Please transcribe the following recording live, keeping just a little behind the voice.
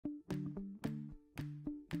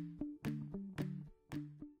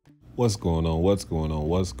What's going on? What's going on?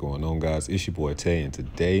 What's going on, guys? It's your boy Tay, and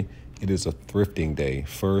today it is a thrifting day.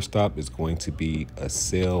 First stop is going to be a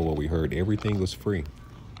sale where we heard everything was free.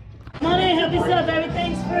 Come on in, help yourself.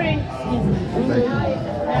 Everything's free.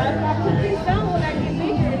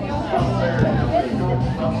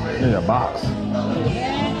 In a box.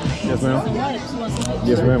 Yes, ma'am.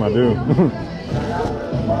 Yes, ma'am, I do.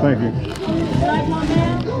 Thank you.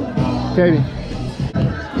 Katie.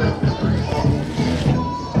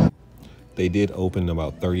 They did open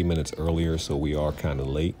about 30 minutes earlier, so we are kind of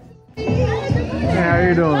late. Hey, how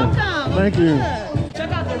you doing? Welcome. Thank you.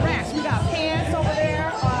 Check out the racks. We got pants over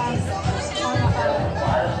there.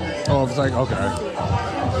 Oh, it's like, okay.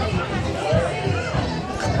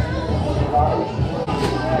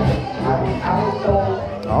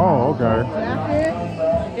 Oh, okay. That's it.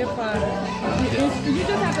 If you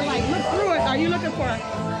just have to like look through it. Are you looking for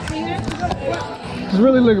pants? Just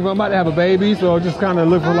really looking for, I'm about to have a baby, so just kind of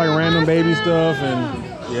look for like random baby stuff, and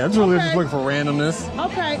yeah, just really just looking for randomness.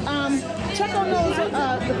 Okay, check on those, the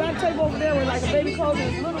back table over there with like a baby clothes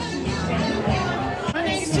and little shoes. My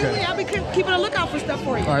name's Julie. I'll be keeping a lookout for stuff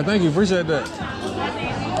for you. All right, thank you, appreciate that.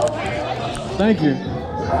 Thank you.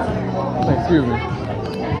 Excuse me.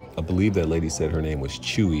 I believe that lady said her name was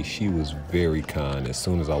Chewy. She was very kind. As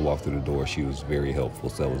soon as I walked through the door, she was very helpful,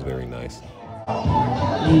 so that was very nice.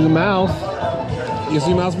 Use a mouse. You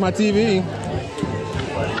see mouse on my TV.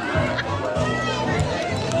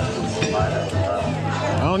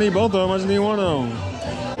 I don't need both of them, I just need one of them.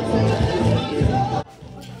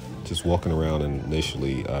 Just walking around, and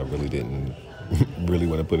initially I really didn't really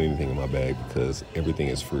want to put anything in my bag because everything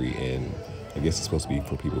is free, and I guess it's supposed to be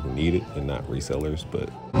for people who need it and not resellers, but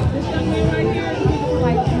This young man right here,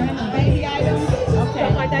 like random baby items. Okay.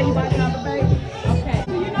 Stuff like that, you buy another baby. Okay.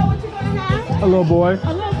 Do you know what you're gonna have? A little boy.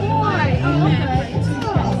 A little boy.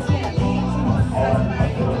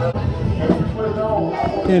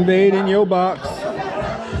 Invading your box.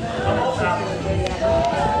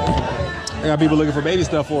 I got people looking for baby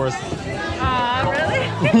stuff for us. Really?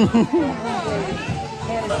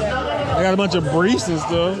 I got a bunch of briefs and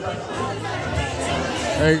stuff.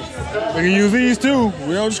 Hey, they can use these too.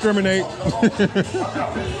 We don't discriminate.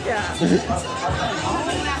 Yeah.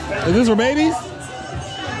 Is this for babies?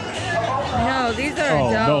 No, these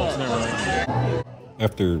are adults. Never mind.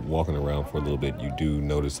 after walking around for a little bit, you do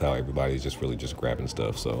notice how everybody's just really just grabbing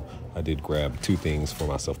stuff. So I did grab two things for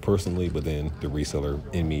myself personally, but then the reseller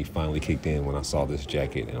in me finally kicked in when I saw this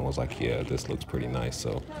jacket, and I was like, yeah, this looks pretty nice.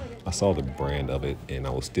 So I saw the brand of it, and I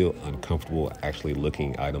was still uncomfortable actually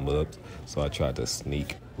looking item up. So I tried to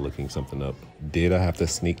sneak looking something up. Did I have to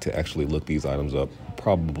sneak to actually look these items up?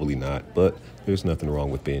 Probably not, but there's nothing wrong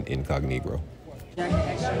with being incognito.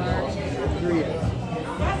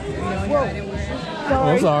 Oh,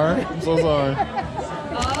 I'm sorry. I'm so sorry.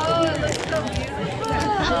 Oh, it looks so beautiful.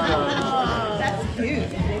 That's cute.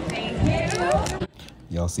 Thank you.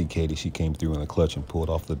 Y'all see Katey, she came through in a clutch and pulled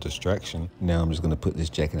off the distraction. Now I'm just gonna put this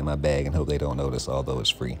jacket in my bag and hope they don't notice, although it's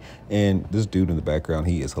free. And this dude in the background,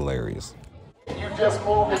 he is hilarious. You just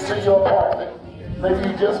moved into your apartment. Maybe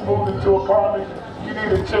you just moved into an apartment. You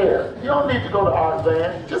need a chair. You don't need to go to Art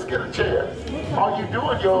Van. Just get a chair. All you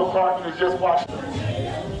do in your apartment is just watch.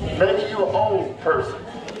 Maybe you're an old person.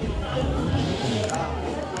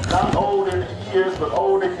 Not old in years, but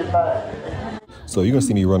old in your mind. So you're gonna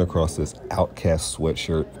see me run across this Outcast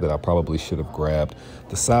sweatshirt that I probably should have grabbed.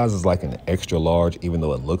 The size is like an extra large, even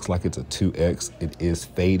though it looks like it's a 2X. It is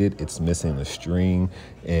faded, it's missing the string,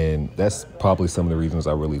 and that's probably some of the reasons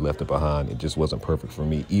I really left it behind. It just wasn't perfect for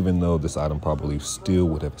me, even though this item probably still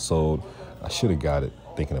would have sold. I should have got it,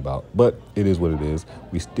 thinking about, but it is what it is.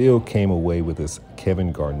 We still came away with this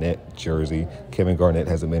Kevin Garnett jersey. Kevin Garnett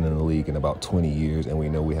hasn't been in the league in about 20 years, and we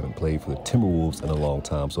know we haven't played for the Timberwolves in a long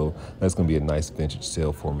time, so that's gonna be a nice vintage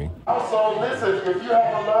sale for me. Also, listen, if you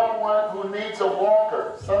have a loved one who needs a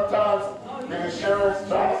walker, sometimes the insurance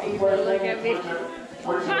tries to play with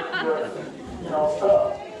your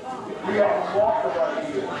stuff. We have a walker right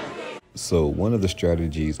here. So one of the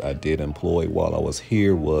strategies I did employ while I was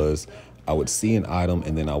here was I would see an item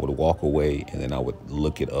and then I would walk away and then I would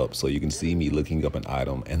look it up. So you can see me looking up an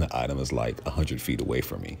item and the item is like 100 feet away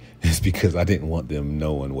from me. It's because I didn't want them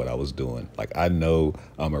knowing what I was doing. Like, I know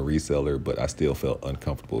I'm a reseller, but I still felt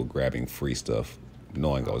uncomfortable grabbing free stuff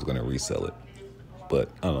knowing I was going to resell it. But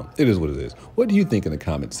I don't know, it is what it is. What do you think in the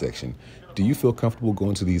comment section? Do you feel comfortable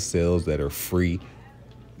going to these sales that are free,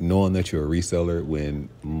 knowing that you're a reseller, when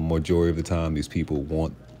majority of the time these people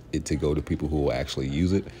want it to go to people who will actually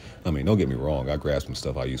use it? I mean, don't get me wrong, I grabbed some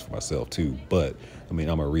stuff I use for myself too, but I mean,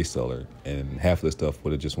 I'm a reseller and half of the stuff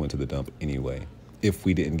would have just went to the dump anyway if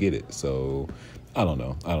we didn't get it. So I don't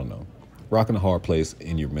know. I don't know. Rocking a hard place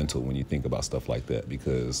in your mental when you think about stuff like that,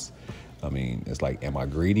 because, I mean, it's like, am I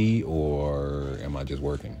greedy or am I just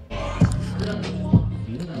working?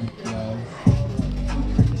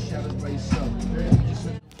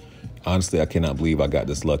 Honestly, I cannot believe I got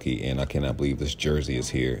this lucky, and I cannot believe this jersey is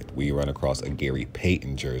here. We run across a Gary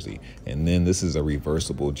Payton jersey, and then this is a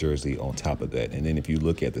reversible jersey on top of that. And then if you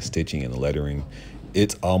look at the stitching and the lettering,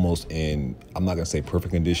 it's almost in, I'm not going to say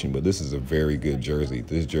perfect condition, but this is a very good jersey.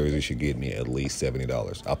 This jersey should get me at least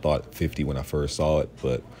 $70. I thought 50 when I first saw it,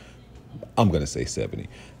 but I'm going to say 70.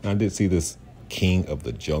 And I did see this King of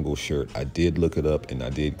the Jungle shirt. I did look it up and I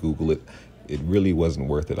did Google it. It really wasn't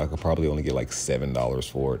worth it. I could probably only get like $7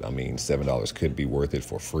 for it. I mean, $7 could be worth it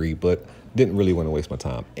for free, but didn't really want to waste my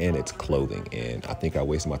time. And it's clothing, and I think I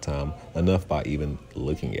wasted my time enough by even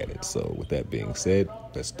looking at it. So with that being said,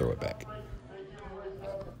 let's throw it back.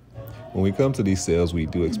 When we come to these sales, we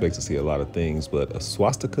do expect to see a lot of things, but a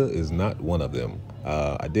swastika is not one of them.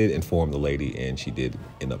 I did inform the lady, and she did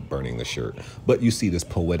end up burning the shirt. But you see this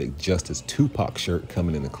Poetic Justice Tupac shirt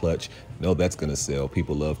coming in the clutch. No, that's going to sell.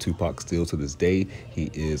 People love Tupac still to this day.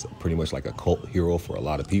 He is pretty much like a cult hero for a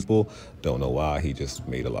lot of people. Don't know why. He just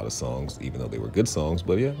made a lot of songs, even though they were good songs.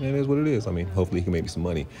 But yeah, it is what it is. I mean, hopefully he can make me some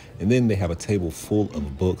money. And then they have a table full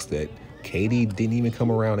of books that Katey didn't even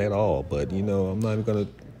come around at all. But, you know, I'm not even going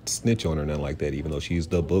to snitch on her, nothing like that, even though she's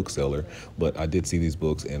the bookseller. But I did see these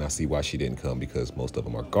books, and I see why she didn't come, because most of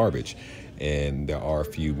them are garbage. And there are a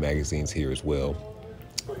few magazines here as well.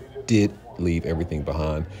 Did leave everything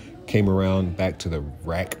behind. Came around back to the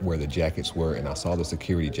rack where the jackets were, and I saw the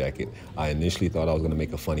security jacket. I initially thought I was going to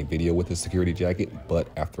make a funny video with the security jacket, but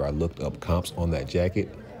after I looked up comps on that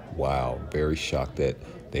jacket, wow, very shocked that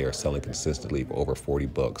they are selling consistently for over 40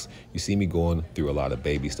 bucks. You see me going through a lot of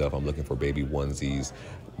baby stuff. I'm looking for baby onesies.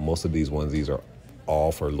 Most of these onesies are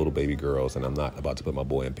all for little baby girls, and I'm not about to put my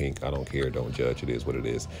boy in pink. I don't care, don't judge, it is what it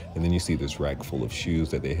is. And then you see this rack full of shoes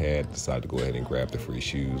that they had. Decided to go ahead and grab the free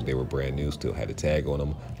shoes. They were brand new, still had a tag on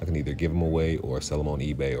them. I can either give them away or sell them on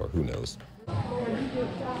eBay, or who knows.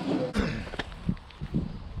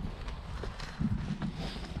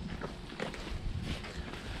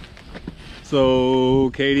 So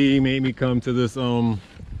Katey made me come to this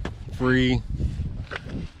free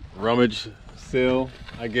rummage sale,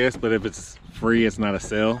 I guess, but if it's free, it's not a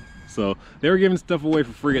sale. So they were giving stuff away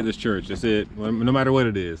for free at this church. That's it, no matter what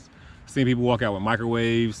it is. I've seen people walk out with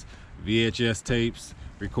microwaves, VHS tapes,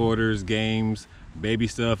 recorders, games, baby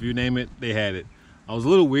stuff, you name it, they had it. I was a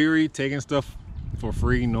little weary taking stuff for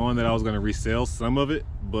free, knowing that I was going to resell some of it,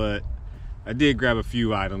 but I did grab a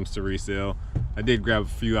few items to resell. I did grab a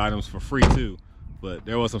few items for free too, but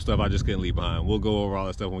there was some stuff I just couldn't leave behind. We'll go over all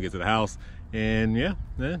that stuff when we get to the house. And yeah,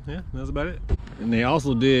 that's about it. And they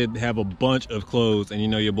also did have a bunch of clothes, and you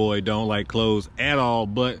know your boy don't like clothes at all,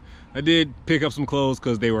 but I did pick up some clothes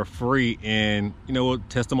because they were free, and you know, we'll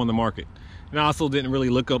test them on the market. And I also didn't really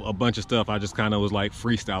look up a bunch of stuff. I just kind of was like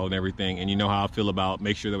freestyling everything. And you know how I feel about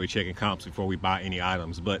make sure that we're checking comps before we buy any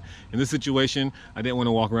items. But in this situation, I didn't want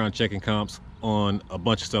to walk around checking comps on a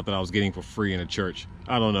bunch of stuff that I was getting for free in a church.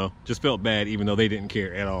 I don't know, just felt bad, even though they didn't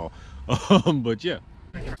care at all. But yeah.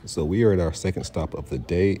 So we are at our second stop of the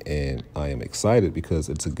day, and I am excited because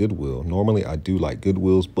it's a Goodwill. Normally I do like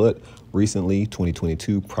Goodwills, but recently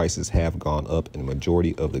 2022 prices have gone up in the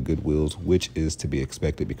majority of the Goodwills, which is to be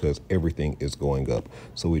expected because everything is going up.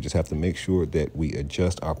 So we just have to make sure that we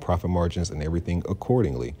adjust our profit margins and everything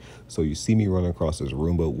accordingly. So you see me running across this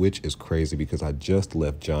Roomba, which is crazy because I just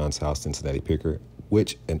left John's house, Cincinnati Picker,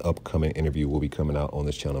 which an upcoming interview will be coming out on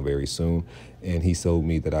this channel very soon. And he told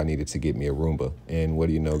me that I needed to get me a Roomba. And what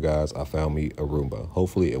do you know, guys? I found me a Roomba.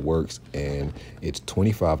 Hopefully it works, and it's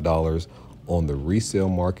 $25. On the resale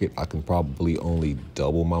market, I can probably only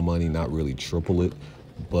double my money, not really triple it.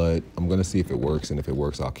 But I'm gonna see if it works, and if it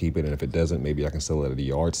works, I'll keep it. And if it doesn't, maybe I can sell it at a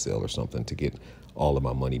yard sale or something to get all of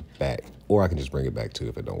my money back. Or I can just bring it back too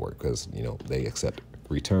if it don't work, because you know they accept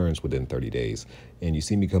returns within 30 days. And you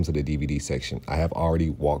see me come to the DVD section. I have already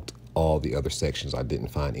walked all the other sections. I didn't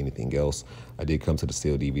find anything else. I did come to the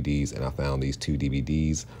sealed DVDs, and I found these 2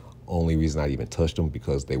 DVDs. Only reason I even touched them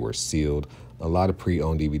because they were sealed. A lot of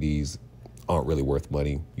pre-owned DVDs aren't really worth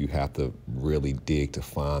money. You have to really dig to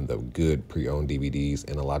find the good pre-owned DVDs,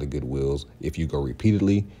 and a lot of Goodwills, if you go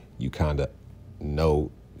repeatedly, you kind of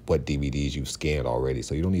know what DVDs you've scanned already.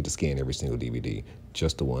 So you don't need to scan every single DVD,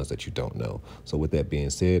 just the ones that you don't know. So with that being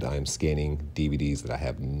said, I am scanning DVDs that I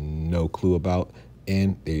have no clue about,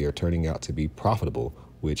 and they are turning out to be profitable,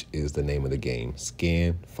 which is the name of the game.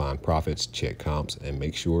 Scan, find profits, check comps, and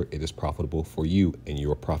make sure it is profitable for you and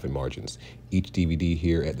your profit margins. Each DVD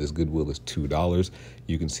here at this Goodwill is $2.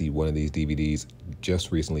 You can see one of these DVDs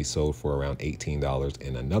just recently sold for around $18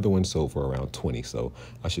 and another one sold for around $20. So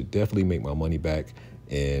I should definitely make my money back,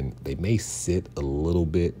 and they may sit a little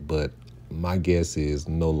bit, but my guess is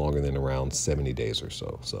no longer than around 70 days or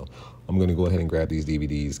so. So I'm going to go ahead and grab these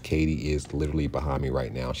DVDs. Katey is literally behind me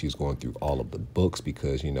right now. She's going through all of the books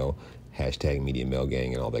because, you know, hashtag Media Mail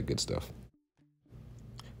Gang and all that good stuff.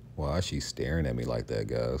 Why is she staring at me like that,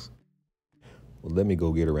 guys? Well, let me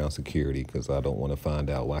go get around security because I don't want to find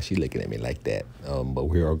out why she's looking at me like that. But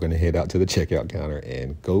we are going to head out to the checkout counter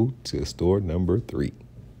and go to store number 3.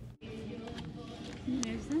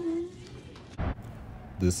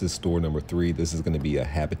 This is store number 3. This is going to be a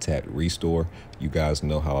Habitat restore. You guys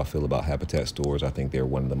know how I feel about Habitat stores. I think they're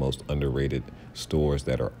one of the most underrated stores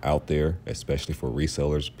that are out there, especially for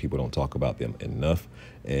resellers. People don't talk about them enough.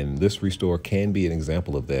 And this restore can be an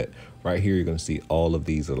example of that. Right here, you're going to see all of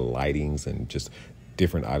these little lightings and just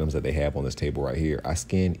different items that they have on this table right here. I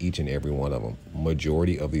scanned each and every one of them.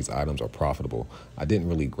 Majority of these items are profitable. I didn't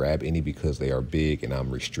really grab any because they are big and I'm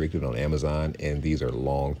restricted on Amazon, and these are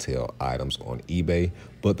long tail items on eBay,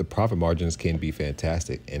 but the profit margins can be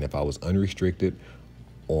fantastic. And if I was unrestricted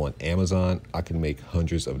on Amazon, I can make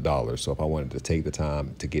hundreds of dollars. So if I wanted to take the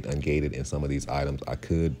time to get ungated in some of these items, I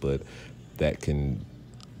could, but that can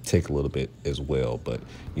take a little bit as well. But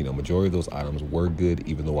you know, majority of those items were good,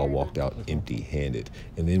 even though I walked out empty-handed.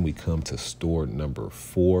 And then we come to store number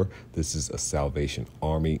 4. This is a Salvation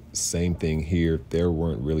Army. Same thing here. There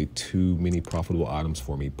weren't really too many profitable items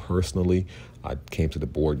for me personally. I came to the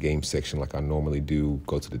board game section like I normally do,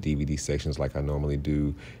 go to the DVD sections like I normally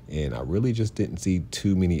do, and I really just didn't see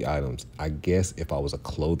too many items. I guess if I was a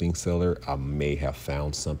clothing seller, I may have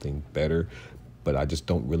found something better, but I just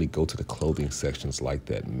don't really go to the clothing sections like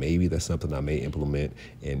that. Maybe that's something I may implement,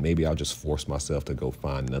 and maybe I'll just force myself to go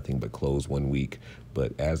find nothing but clothes one week.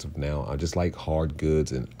 But as of now, I just like hard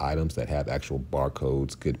goods and items that have actual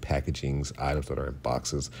barcodes, good packagings, items that are in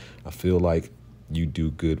boxes. I feel like you do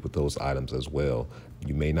good with those items as well.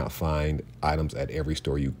 You may not find items at every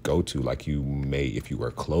store you go to like you may if you were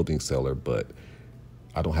a clothing seller, but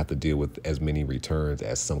I don't have to deal with as many returns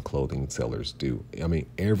as some clothing sellers do. I mean,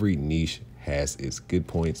 every niche has its good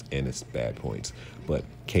points and its bad points, but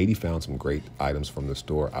Katey found some great items from the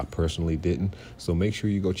store. I personally didn't, so make sure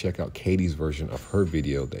you go check out Katey's version of her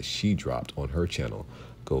video that she dropped on her channel.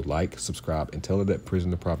 Go like, subscribe, and tell her that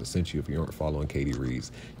Prison2Profit sent you if you aren't following Katey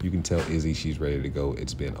Reads. You can tell Izzy she's ready to go.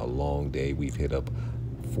 It's been a long day. We've hit up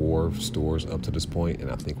 4 stores up to this point, and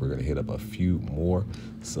I think we're gonna hit up a few more,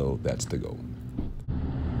 so that's the goal.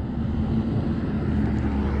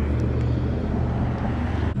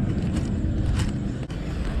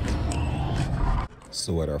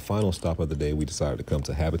 So at our final stop of the day, we decided to come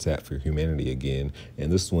to Habitat for Humanity again,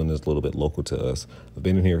 and this one is a little bit local to us. I've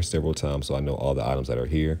been in here several times, so I know all the items that are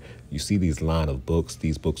here. You see these line of books.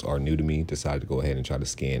 These books are new to me. Decided to go ahead and try to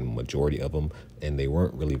scan majority of them, and they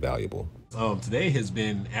weren't really valuable. Today has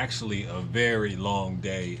been actually a very long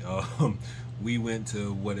day. We went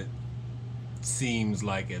to what it seems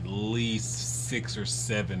like at least 6 or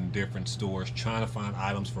 7 different stores trying to find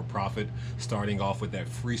items for profit, starting off with that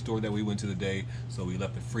free store that we went to today. So we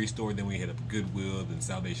left the free store, then we hit up Goodwill, then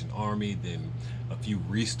Salvation Army, then a few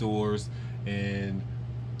restores, and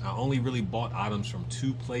I only really bought items from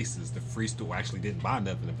 2 places. The free store, actually didn't buy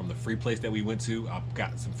nothing. And from the free place that we went to, I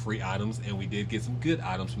got some free items, and we did get some good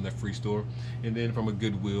items from that free store. And then from a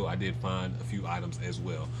Goodwill, I did find a few items as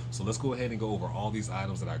well. So let's go ahead and go over all these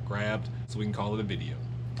items that I grabbed so we can call it a video.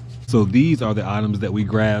 So these are the items that we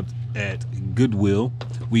grabbed at Goodwill.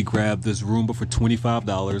 We grabbed this Roomba for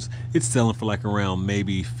 $25. It's selling for like around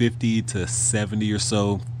maybe 50 to 70 or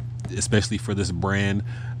so, especially for this brand.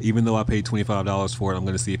 Even though I paid $25 for it, I'm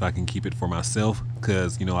going to see if I can keep it for myself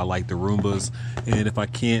because, you know, I like the Roombas, and if I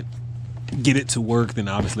can't get it to work, then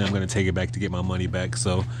obviously I'm going to take it back to get my money back.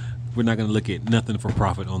 So we're not going to look at nothing for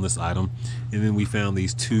profit on this item. And then we found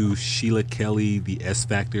these 2 Sheila Kelly, the S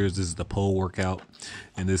Factors. This is the pole workout,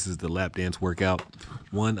 and this is the lap dance workout.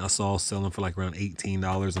 One I saw selling for like around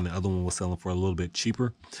 $18, and the other one was selling for a little bit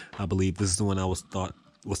cheaper. I believe this is the one I was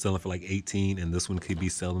selling for like $18, and this one could be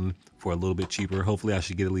selling for a little bit cheaper. Hopefully I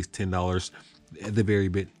should get at least $10 at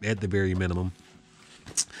the very minimum.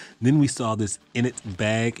 Then we saw this in its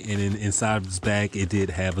bag, and inside of this bag it did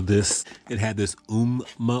have this. It had this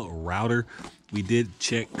router. We did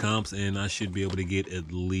check comps, and I should be able to get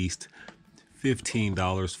at least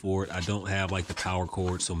 $15 for it. I don't have like the power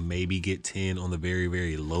cord, so maybe get 10 on the very,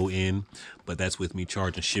 very low end, but that's with me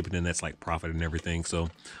charging shipping, and that's like profit and everything. So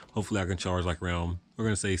hopefully I can charge like around, we're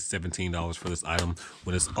gonna say $17 for this item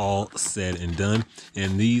when it's all said and done.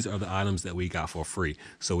 And these are the items that we got for free.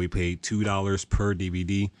 So we paid $2 per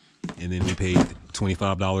DVD, and then we paid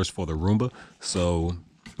 $25 for the Roomba. So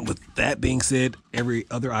with that being said, every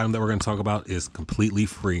other item that we're going to talk about is completely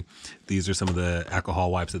free. These are some of the alcohol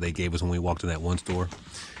wipes that they gave us when we walked in that one store.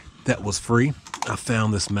 That was free. I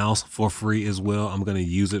found this mouse for free as well. I'm going to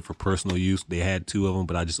use it for personal use. They had 2 of them,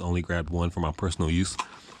 but I just only grabbed one for my personal use.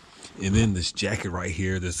 And then this jacket right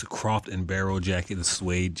here, this Croft and Barrel jacket, the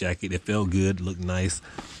suede jacket. It felt good, looked nice.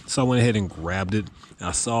 So I went ahead and grabbed it.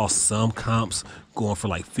 I saw some comps going for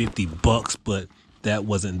like 50 bucks, but that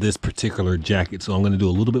wasn't this particular jacket. So I'm going to do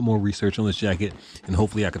a little bit more research on this jacket, and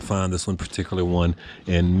hopefully I could find this one particular one,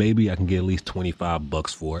 and maybe I can get at least 25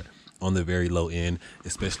 bucks for it on the very low end,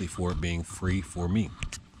 especially for it being free for me.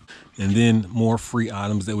 And then more free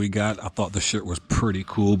items that we got. I thought the shirt was pretty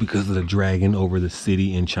cool because of the dragon over the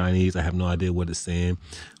city in Chinese. I have no idea what it's saying,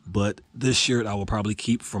 but this shirt I will probably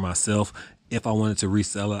keep for myself. If I wanted to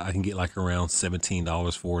resell it, I can get like around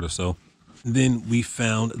 $17 for it or so. Then we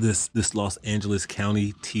found this Los Angeles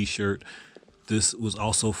County t-shirt. This was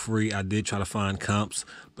also free. I did try to find comps,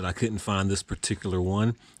 but I couldn't find this particular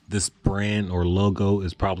one. This brand or logo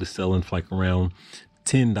is probably selling for like around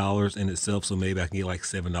 $10 in itself, so maybe I can get like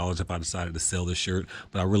 $7 if I decided to sell this shirt.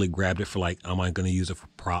 But I really grabbed it for like, am I going to use it for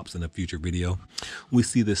props in a future video? We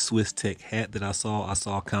see this Swiss Tech hat that I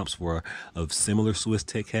saw comps for a similar Swiss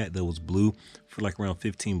Tech hat that was blue for like around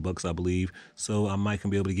 15 bucks, I believe. So I might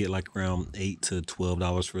be able to get like around $8 to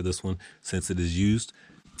 $12 for this one since it is used.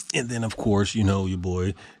 And then of course, you know, your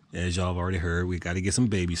boy, as y'all have already heard, we got to get some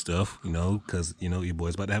baby stuff, you know, because you know your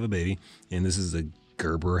boy's about to have a baby, and this is a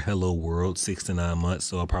Gerber Hello World 6 to 9 months.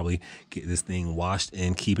 So I'll probably get this thing washed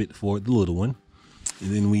and keep it for the little one.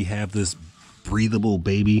 And then we have this breathable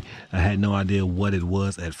baby. I had no idea what it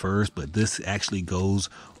was at first, but this actually goes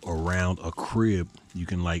around a crib. You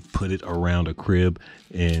can like put it around a crib,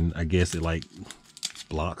 and I guess it like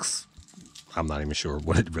blocks. I'm not even sure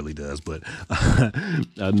what it really does, but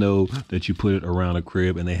I know that you put it around a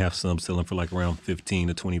crib, and they have some selling for like around 15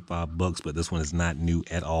 to 25 bucks, but this one is not new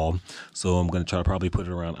at all. So I'm going to try to probably put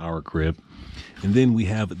it around our crib. And then we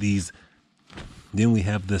have these,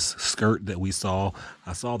 this skirt that we saw.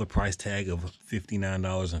 I saw the price tag of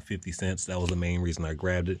 $59.50. That was the main reason I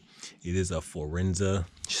grabbed it. It is a Forenza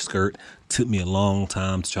skirt. Took me a long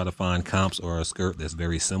time to try to find comps or a skirt that's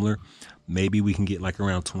very similar. Maybe we can get like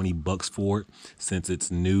around 20 bucks for it since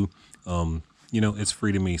it's new. You know, it's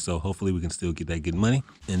free to me, so hopefully we can still get that good money.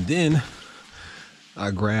 And then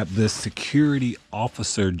I grabbed this security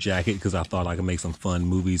officer jacket because I thought I could make some fun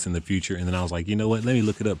movies in the future. And then I was like, you know what, let me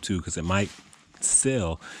look it up too, because it might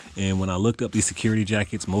sell. And when I looked up these security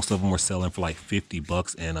jackets, most of them were selling for like 50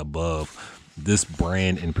 bucks and above. This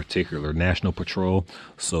brand in particular, National Patrol.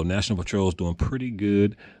 So National Patrol is doing pretty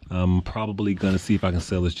good. I'm probably going to see if I can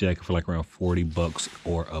sell this jacket for like around 40 bucks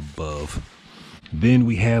or above. Then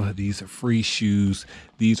we have these free shoes.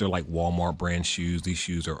 These are like Walmart brand shoes. These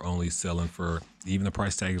shoes are only selling for, even the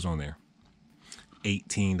price tag is on there,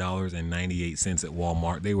 $18.98 at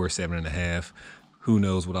Walmart. They were $7.50. Who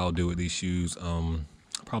knows what I'll do with these shoes.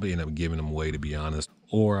 Probably end up giving them away, to be honest.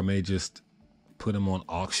 Or I may just put them on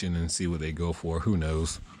auction and see what they go for. Who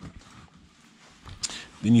knows?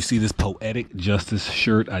 Then you see this Poetic Justice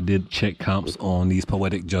shirt. I did check comps on these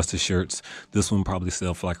Poetic Justice shirts. This one probably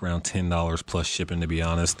sell for like around $10 plus shipping, to be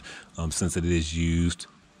honest, since it is used.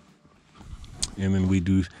 And then we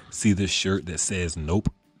do see this shirt that says Nope,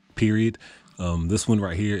 period. This one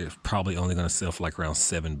right here is probably only going to sell for like around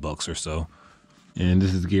 $7 or so. And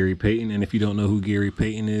this is Gary Payton. And if you don't know who Gary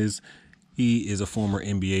Payton is, he is a former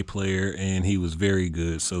NBA player, and he was very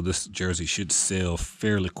good. So this jersey should sell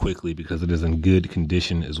fairly quickly because it is in good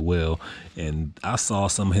condition as well. And I saw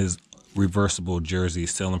some of his reversible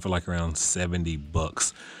jerseys selling for like around 70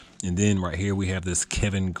 bucks. And then right here we have this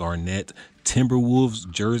Kevin Garnett Timberwolves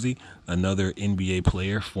jersey, another NBA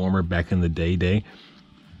player, former back in the day.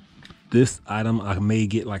 This item I may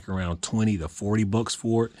get like around 20 to 40 bucks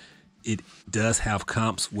for it. It does have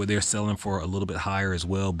comps where they're selling for a little bit higher as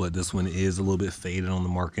well, but this one is a little bit faded on the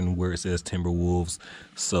marking where it says Timberwolves.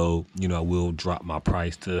 So, you know, I will drop my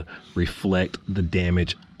price to reflect the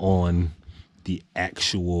damage on the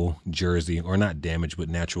actual jersey, or not damage, but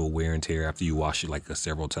natural wear and tear after you wash it like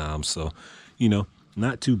several times. So, you know,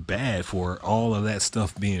 not too bad for all of that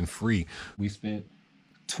stuff being free. We spent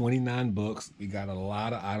 29 bucks. We got a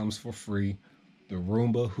lot of items for free. The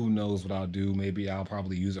Roomba, who knows what I'll do. Maybe I'll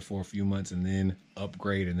probably use it for a few months and then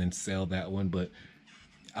upgrade and then sell that one. But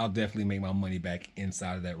I'll definitely make my money back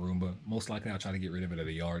inside of that Roomba. Most likely I'll try to get rid of it at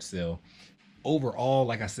a yard sale. Overall,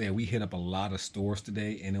 like I said, we hit up a lot of stores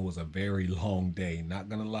today and it was a very long day. Not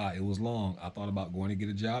gonna lie, it was long. I thought about going to get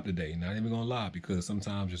a job today. Not even gonna lie, because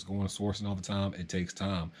sometimes just going to sourcing all the time, it takes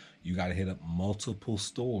time. You gotta hit up multiple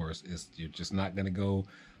stores. You're just not gonna go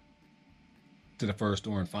to the first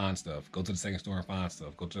store and find stuff, go to the second store and find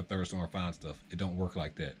stuff, go to the third store and find stuff. It don't work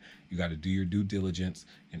like that. You got to do your due diligence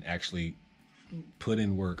and actually put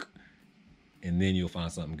in work, and then you'll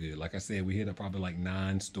find something good. Like I said, we hit up probably like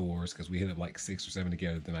 9 stores because we hit up like 6 or 7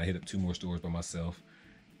 together. Then I hit up 2 more stores by myself,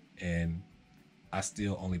 and I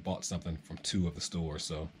still only bought something from 2 of the stores.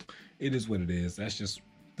 So it is what it is. That's just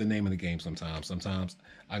the name of the game sometimes. Sometimes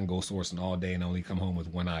I can go sourcing all day and only come home with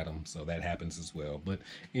 1 item. So that happens as well. But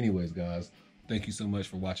anyways, guys, thank you so much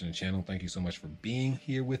for watching the channel. Thank you so much for being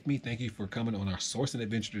here with me. Thank you for coming on our sourcing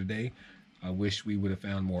adventure today. I wish we would have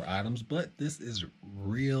found more items, but this is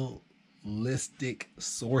realistic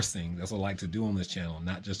sourcing. That's what I like to do on this channel,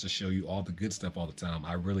 not just to show you all the good stuff all the time.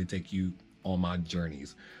 I really take you on my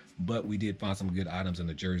journeys. But we did find some good items in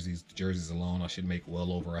the jerseys. The jerseys alone, I should make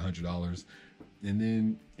well over $100. And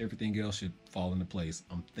then everything else should fall into place.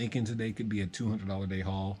 I'm thinking today could be a $200 day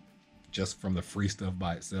haul just from the free stuff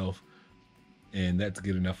by itself. And that's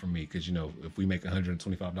good enough for me because, you know, if we make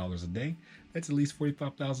 $125 a day, that's at least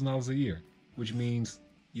 $45,000 a year, which means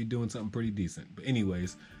you're doing something pretty decent. But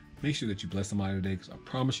anyways, make sure that you bless somebody today because I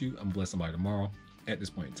promise you I'm bless somebody tomorrow. At this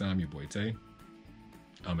point in time, your boy Tay,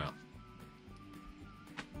 I'm out.